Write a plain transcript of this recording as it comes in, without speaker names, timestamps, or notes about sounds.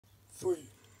3,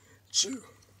 2,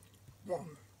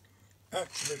 1,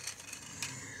 activate.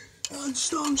 And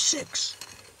storm 6.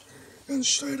 And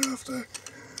straight after,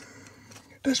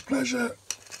 displeasure.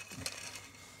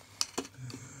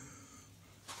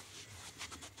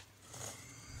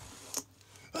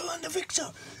 Oh, and the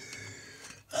victor.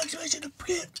 Activated the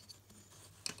pit.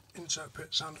 Insert pit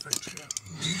sound effects here.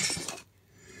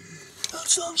 And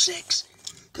storm 6.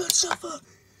 Could suffer.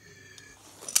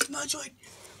 Nitrite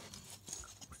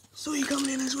 3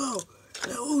 coming in as well.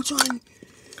 They're all trying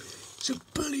to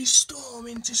bully Storm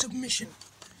into submission.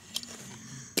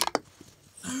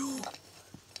 They're all...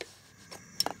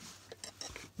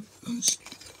 And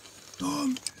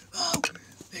Storm... Oh!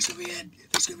 This could be it!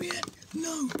 This could be it!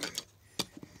 No!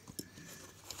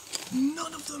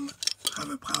 None of them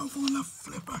have a powerful enough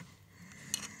flipper.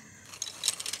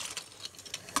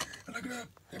 And look at that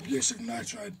abusive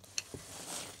nitride.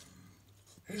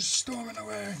 Is storming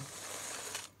away.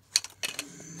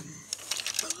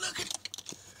 But look at...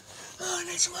 Oh, and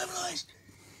it's mobilized.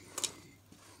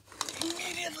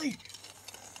 Immediately.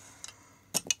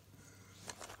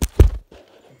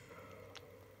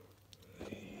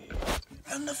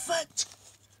 And the fact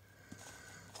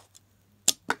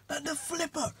that the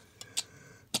flipper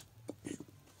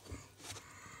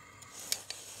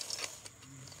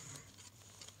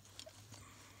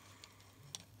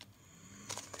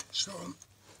Storm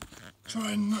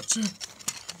trying not to.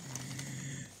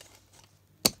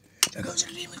 There goes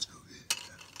the demons.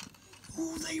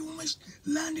 Oh, they almost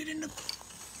landed in the...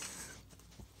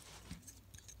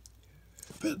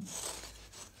 But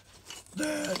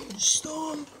the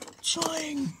Storm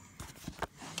trying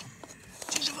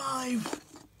to survive.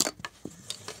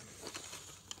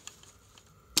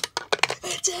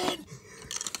 It's in!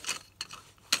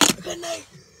 Can they...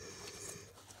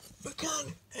 But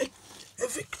can a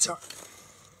victor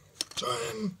try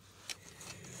and...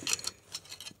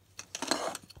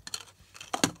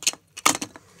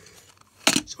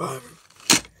 survive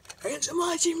against a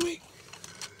mighty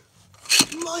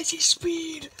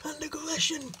speed and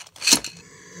aggression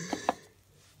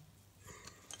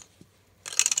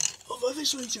of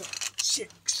Eviscerator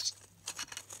 6.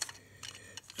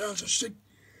 Down to 6.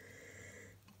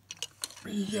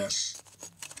 Yes.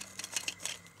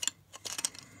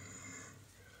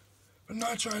 But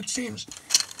Nitride seems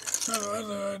to have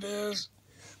other ideas.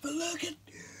 But look at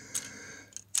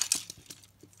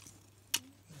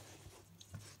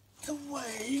the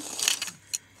way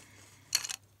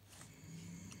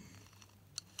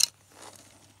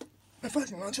the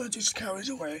fighting Nitride just carries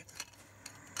away.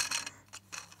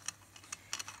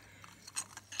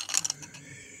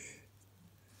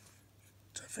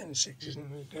 Fin 6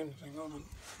 isn't really doing anything on it.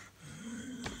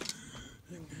 I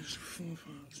think there's 4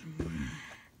 parts away.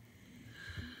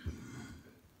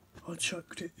 I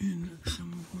chucked it in at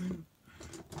some point.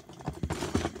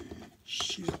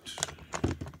 Shit.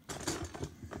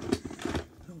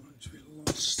 Don't want to be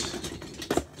lost.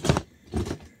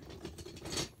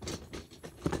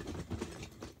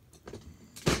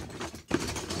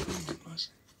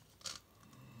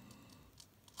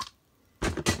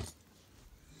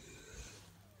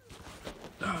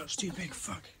 Oh, it's too big,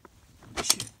 fuck.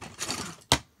 Shit.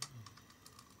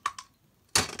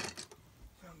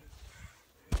 Found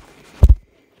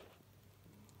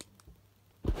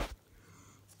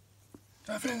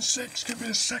it. Fin 6 could be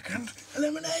a second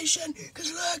elimination,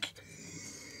 because look!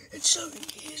 It's so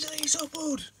easily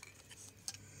toppled.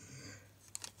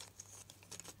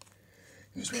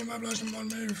 It's been mobilised in one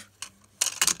move.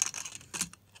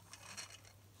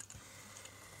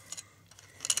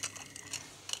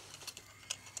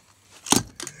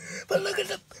 But look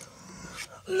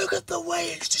at the way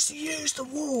it's just used the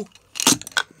wall.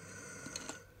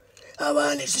 Oh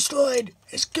man, it's destroyed.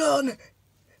 It's gone.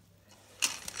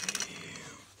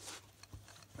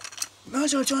 Now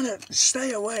I'm trying to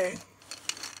stay away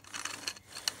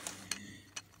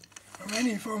from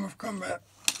any form of combat.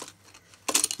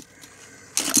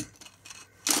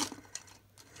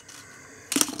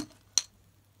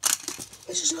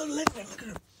 This is not letting it. Look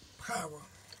at the power.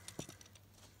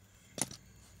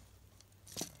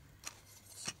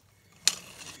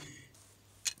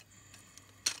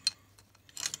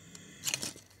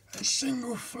 A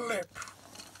single flip.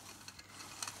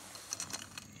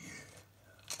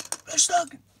 They're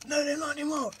stuck. No, they're not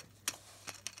anymore.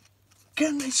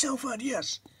 Can they self-add?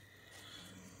 Yes.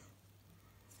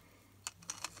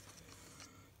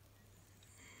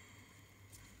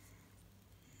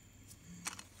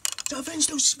 So Fin's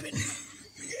still spinning.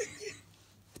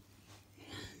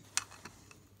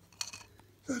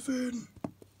 Fin.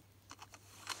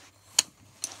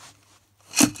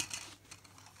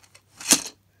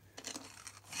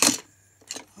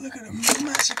 Look at the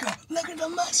massacre! Look at the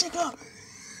massacre!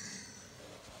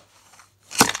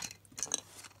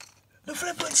 The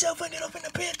flipper itself ended up in the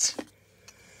pit.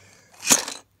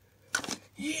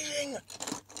 Using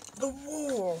the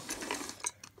wall.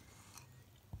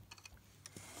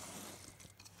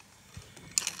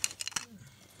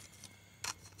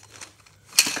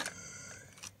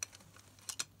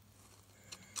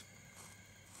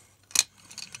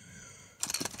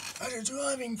 As a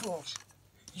driving force.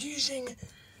 Using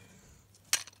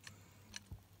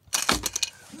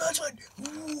nice one.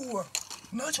 Ooh,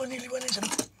 nice one nearly went into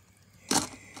the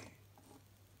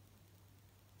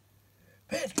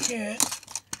pit here.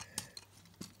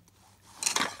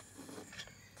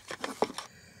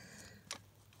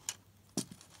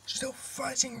 Still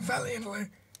fighting valiantly.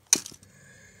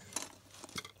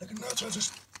 Look at Nacho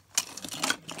just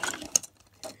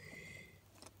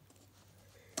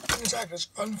his act is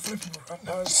unflippable right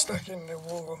now, it's stuck in the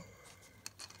wall.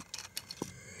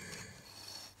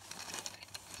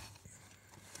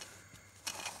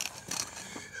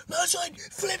 Nitro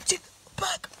flipped it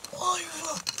back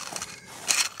over.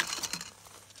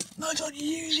 Nitro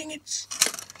using its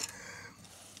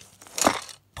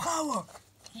power,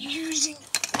 using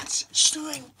its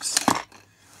strength.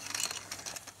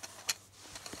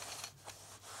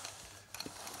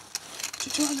 To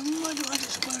try to murder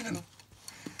its opponent.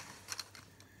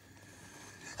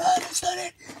 And it's done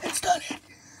it! It's done it!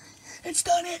 It's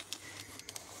done it!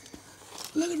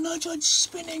 Look at Nitride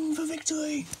spinning for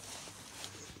victory.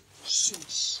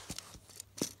 Cease.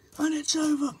 And it's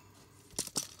over.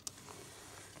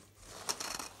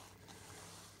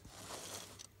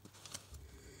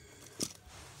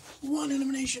 One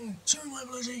elimination, 2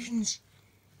 mobilizations.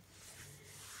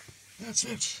 That's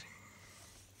it.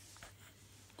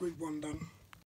 Group 1 done.